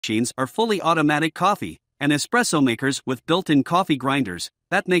machines are fully automatic coffee and espresso makers with built-in coffee grinders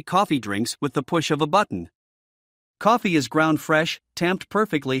that make coffee drinks with the push of a button. Coffee is ground fresh, tamped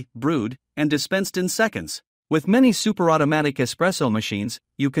perfectly, brewed, and dispensed in seconds. With many superautomatic espresso machines,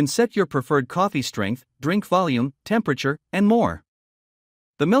 you can set your preferred coffee strength, drink volume, temperature, and more.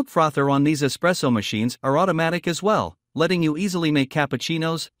 The milk frother on these espresso machines are automatic as well, letting you easily make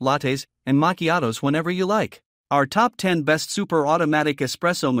cappuccinos, lattes, and macchiatos whenever you like. Our top 10 best superautomatic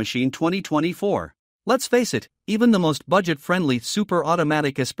espresso machine 2024. Let's face it, even the most budget-friendly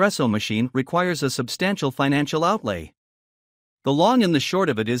superautomatic espresso machine requires a substantial financial outlay. The long and the short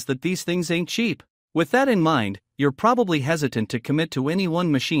of it is that these things ain't cheap. With that in mind, you're probably hesitant to commit to any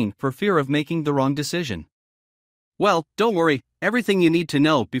one machine for fear of making the wrong decision. Well, don't worry, everything you need to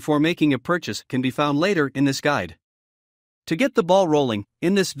know before making a purchase can be found later in this guide. To get the ball rolling,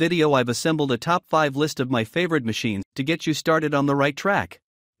 in this video I've assembled a top 5 list of my favorite machines to get you started on the right track.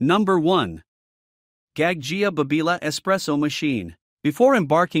 Number 1. Gaggia Brera Espresso Machine. Before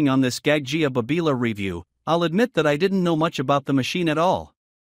embarking on this Gaggia Brera review, I'll admit that I didn't know much about the machine at all.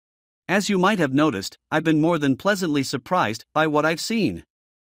 As you might have noticed, I've been more than pleasantly surprised by what I've seen.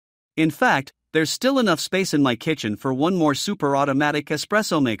 In fact, there's still enough space in my kitchen for one more superautomatic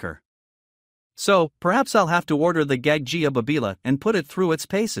espresso maker. So, perhaps I'll have to order the Gaggia Brera and put it through its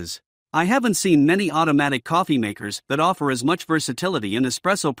paces. I haven't seen many automatic coffee makers that offer as much versatility in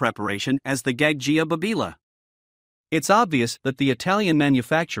espresso preparation as the Gaggia Brera. It's obvious that the Italian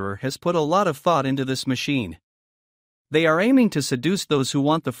manufacturer has put a lot of thought into this machine. They are aiming to seduce those who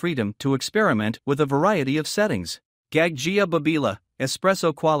want the freedom to experiment with a variety of settings. Gaggia Brera,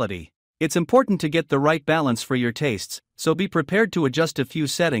 espresso quality. It's important to get the right balance for your tastes, so be prepared to adjust a few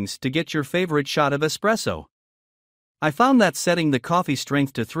settings to get your favorite shot of espresso. I found that setting the coffee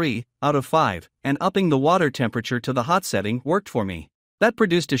strength to 3 out of 5 and upping the water temperature to the hot setting worked for me. That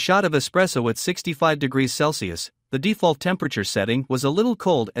produced a shot of espresso at 65 degrees Celsius. The default temperature setting was a little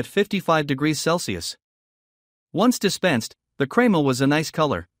cold at 55 degrees Celsius. Once dispensed, the crema was a nice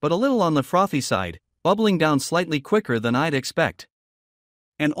color, but a little on the frothy side, bubbling down slightly quicker than I'd expect.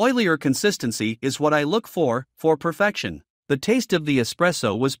 An oilier consistency is what I look for perfection. The taste of the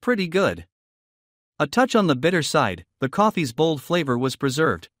espresso was pretty good. A touch on the bitter side, the coffee's bold flavor was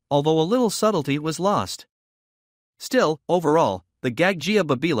preserved, although a little subtlety was lost. Still, overall, the Gaggia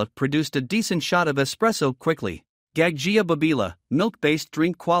Brera produced a decent shot of espresso quickly. Gaggia Brera, milk-based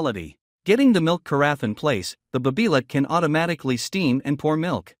drink quality. Getting the milk carafe in place, the Brera can automatically steam and pour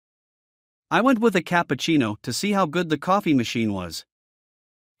milk. I went with a cappuccino to see how good the coffee machine was.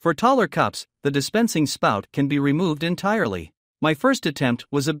 For taller cups, the dispensing spout can be removed entirely. My first attempt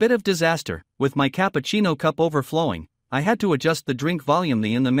was a bit of disaster. With my cappuccino cup overflowing, I had to adjust the drink volume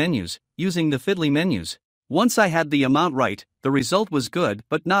in the menus, using the fiddly menus. Once I had the amount right, the result was good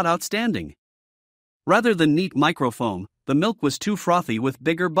but not outstanding. Rather than neat microfoam, the milk was too frothy with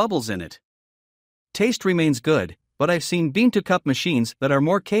bigger bubbles in it. Taste remains good, but I've seen bean-to-cup machines that are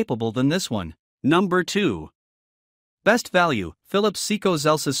more capable than this one. Number 2. Best value, Philips Seco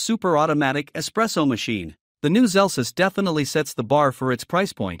Zelsus Superautomatic Espresso Machine. The new Zelsus definitely sets the bar for its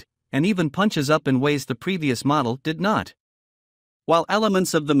price point, and even punches up in ways the previous model did not. While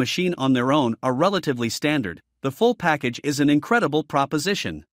elements of the machine on their own are relatively standard, the full package is an incredible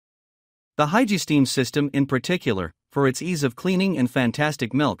proposition. The HygiSteam system in particular, for its ease of cleaning and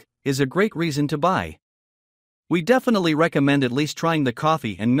fantastic milk, is a great reason to buy. We definitely recommend at least trying the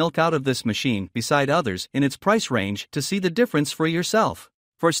coffee and milk out of this machine beside others in its price range to see the difference for yourself.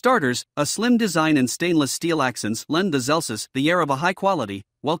 For starters, a slim design and stainless steel accents lend the Zelsus the air of a high-quality,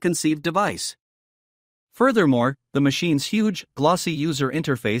 well-conceived device. Furthermore, the machine's huge, glossy user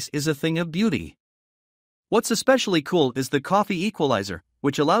interface is a thing of beauty. What's especially cool is the coffee equalizer,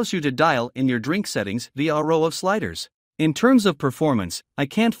 which allows you to dial in your drink settings via a row of sliders. In terms of performance, I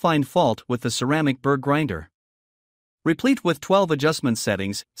can't find fault with the ceramic burr grinder. Replete with 12 adjustment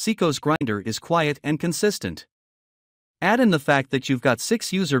settings, Seco's grinder is quiet and consistent. Add in the fact that you've got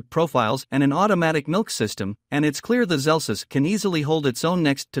 6 user profiles and an automatic milk system, and it's clear the Zelsus can easily hold its own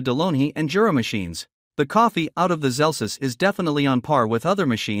next to DeLonghi and Jura machines. The coffee out of the Zelsus is definitely on par with other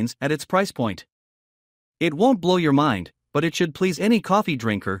machines at its price point. It won't blow your mind, but it should please any coffee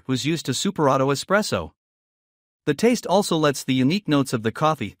drinker who's used to superauto espresso. The taste also lets the unique notes of the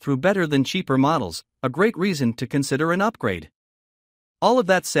coffee through better than cheaper models, a great reason to consider an upgrade. All of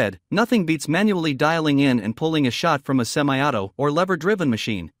that said, nothing beats manually dialing in and pulling a shot from a semi-auto or lever-driven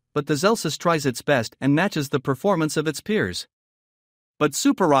machine, but the Zelsus tries its best and matches the performance of its peers. But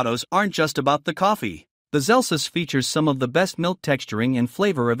superautos aren't just about the coffee. The Zelsus features some of the best milk texturing and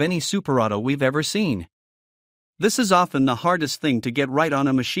flavor of any superauto we've ever seen. This is often the hardest thing to get right on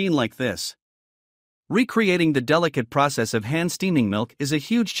a machine like this. Recreating the delicate process of hand steaming milk is a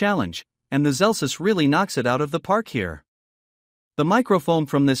huge challenge, and the Celsius really knocks it out of the park here. The microfoam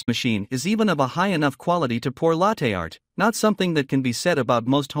from this machine is even of a high enough quality to pour latte art, not something that can be said about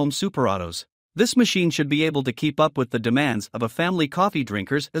most home superautos. This machine should be able to keep up with the demands of a family coffee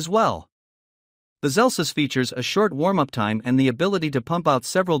drinkers as well. The Celsius features a short warm-up time and the ability to pump out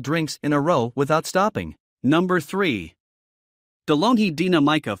several drinks in a row without stopping. Number 3. DeLonghi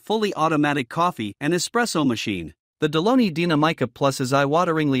Dinamica Fully Automatic Coffee and Espresso Machine. The DeLonghi Dinamica Plus is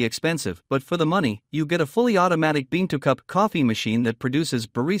eye-wateringly expensive, but for the money, you get a fully automatic bean-to-cup coffee machine that produces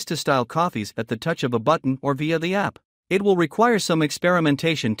barista-style coffees at the touch of a button or via the app. It will require some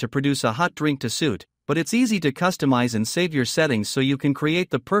experimentation to produce a hot drink to suit, but it's easy to customize and save your settings so you can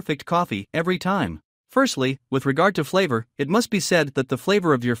create the perfect coffee every time. Firstly, with regard to flavor, it must be said that the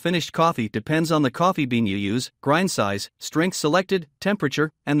flavor of your finished coffee depends on the coffee bean you use, grind size, strength selected,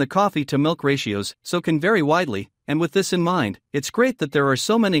 temperature, and the coffee-to-milk ratios, so can vary widely, and with this in mind, it's great that there are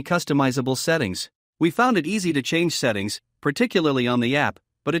so many customizable settings. We found it easy to change settings, particularly on the app,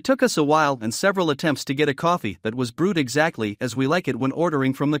 but it took us a while and several attempts to get a coffee that was brewed exactly as we like it when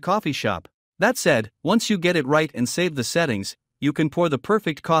ordering from the coffee shop. That said, once you get it right and save the settings, you can pour the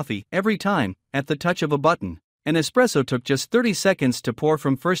perfect coffee every time, at the touch of a button. An espresso took just 30 seconds to pour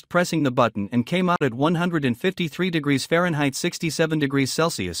from first pressing the button and came out at 153 degrees Fahrenheit 67 degrees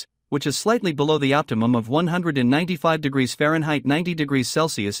Celsius, which is slightly below the optimum of 195 degrees Fahrenheit 90 degrees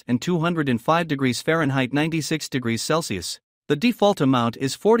Celsius and 205 degrees Fahrenheit 96 degrees Celsius. The default amount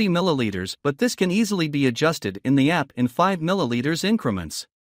is 40 milliliters, but this can easily be adjusted in the app in 5 milliliters increments.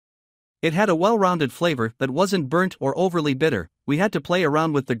 It had a well-rounded flavor that wasn't burnt or overly bitter. We had to play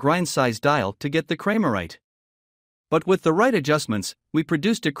around with the grind size dial to get the crema right. But with the right adjustments, we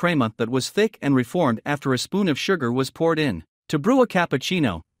produced a crema that was thick and reformed after a spoon of sugar was poured in. To brew a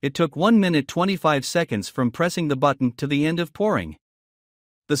cappuccino, it took 1 minute 25 seconds from pressing the button to the end of pouring.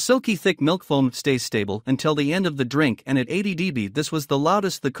 The silky thick milk foam stays stable until the end of the drink, and at 80 dB this was the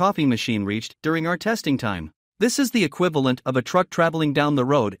loudest the coffee machine reached during our testing time. This is the equivalent of a truck traveling down the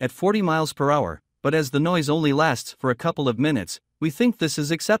road at 40 miles per hour, but as the noise only lasts for a couple of minutes, we think this is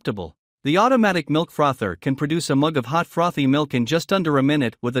acceptable. The automatic milk frother can produce a mug of hot frothy milk in just under a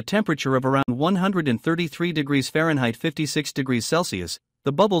minute with a temperature of around 133 degrees Fahrenheit 56 degrees Celsius.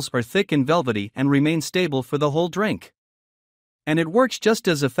 The bubbles are thick and velvety and remain stable for the whole drink. And it works just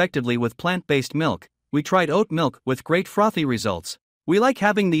as effectively with plant-based milk. We tried oat milk with great frothy results. We like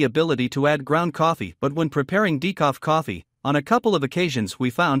having the ability to add ground coffee, but when preparing decaf coffee, on a couple of occasions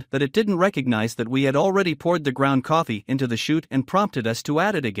we found that it didn't recognize that we had already poured the ground coffee into the chute and prompted us to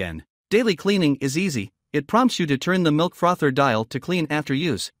add it again. Daily cleaning is easy. It prompts you to turn the milk frother dial to clean after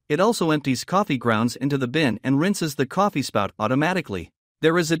use. It also empties coffee grounds into the bin and rinses the coffee spout automatically.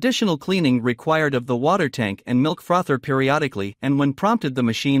 There is additional cleaning required of the water tank and milk frother periodically, and when prompted the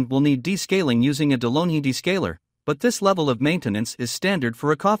machine will need descaling using a DeLonghi descaler, but this level of maintenance is standard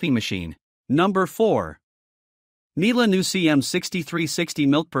for a coffee machine. Number 4. Miele new CM6360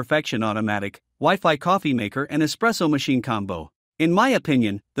 Milk Perfection Automatic, Wi-Fi Coffee Maker and Espresso Machine Combo. In my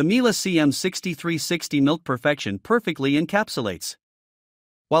opinion, the Miele CM6360 Milk Perfection perfectly encapsulates.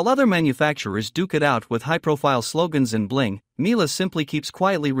 While other manufacturers duke it out with high-profile slogans and bling, Miele simply keeps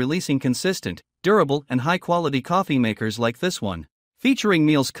quietly releasing consistent, durable and high-quality coffee makers like this one. Featuring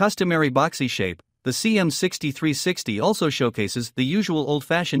Miele's customary boxy shape, the CM6360 also showcases the usual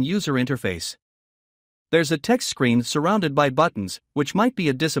old-fashioned user interface. There's a text screen surrounded by buttons, which might be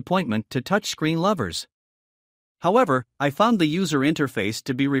a disappointment to touchscreen lovers. However, I found the user interface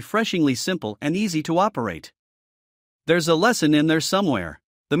to be refreshingly simple and easy to operate. There's a lesson in there somewhere.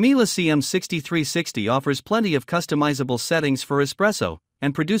 The Miele CM6360 offers plenty of customizable settings for espresso,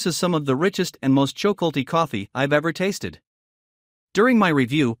 and produces some of the richest and most chocolatey coffee I've ever tasted. During my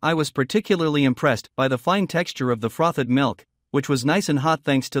review, I was particularly impressed by the fine texture of the frothed milk, which was nice and hot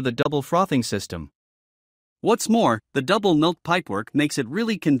thanks to the double frothing system. What's more, the double milk pipework makes it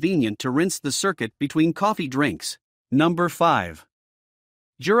really convenient to rinse the circuit between coffee drinks. Number 5.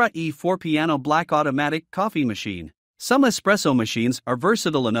 Jura E4 Piano Black Automatic Coffee Machine. Some espresso machines are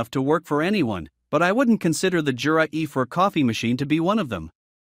versatile enough to work for anyone, but I wouldn't consider the Jura E4 coffee machine to be one of them.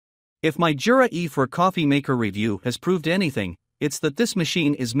 If my Jura E4 coffee maker review has proved anything, it's that this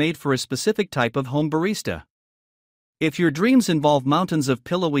machine is made for a specific type of home barista. If your dreams involve mountains of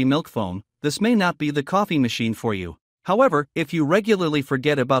pillowy milk foam, this may not be the coffee machine for you. However, if you regularly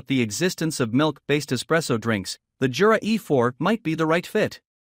forget about the existence of milk-based espresso drinks, the Jura E4 might be the right fit.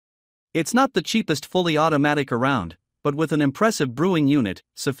 It's not the cheapest fully automatic around, but with an impressive brewing unit,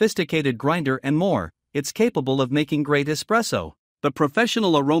 sophisticated grinder and more, it's capable of making great espresso. The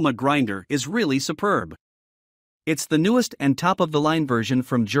professional aroma grinder is really superb. It's the newest and top-of-the-line version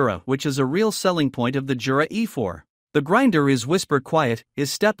from Jura, which is a real selling point of the Jura E4. The grinder is whisper quiet,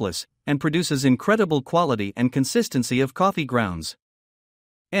 is stepless, and produces incredible quality and consistency of coffee grounds.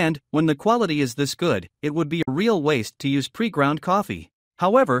 And, when the quality is this good, it would be a real waste to use pre-ground coffee.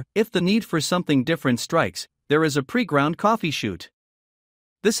 However, if the need for something different strikes, there is a pre-ground coffee chute.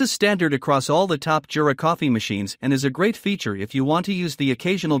 This is standard across all the top Jura coffee machines and is a great feature if you want to use the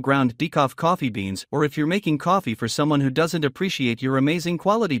occasional ground decaf coffee beans or if you're making coffee for someone who doesn't appreciate your amazing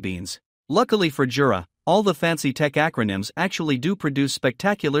quality beans. Luckily for Jura, all the fancy tech acronyms actually do produce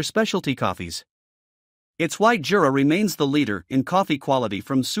spectacular specialty coffees. It's why Jura remains the leader in coffee quality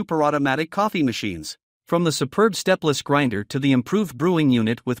from superautomatic coffee machines. From the superb stepless grinder to the improved brewing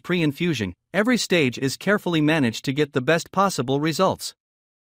unit with pre-infusion, every stage is carefully managed to get the best possible results.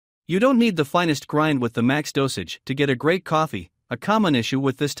 You don't need the finest grind with the max dosage to get a great coffee, a common issue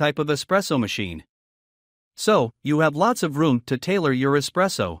with this type of espresso machine. So, you have lots of room to tailor your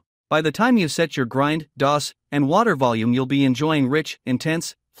espresso. By the time you set your grind, dose, and water volume, you'll be enjoying rich,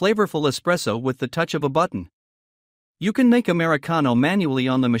 intense, flavorful espresso with the touch of a button. You can make Americano manually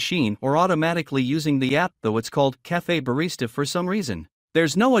on the machine or automatically using the app, though it's called Cafe Barista for some reason.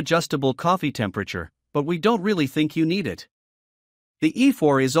 There's no adjustable coffee temperature, but we don't really think you need it. The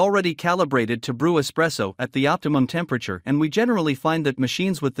E4 is already calibrated to brew espresso at the optimum temperature, and we generally find that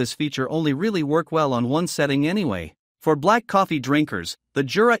machines with this feature only really work well on one setting anyway. For black coffee drinkers, the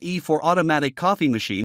Jura E4 automatic coffee machine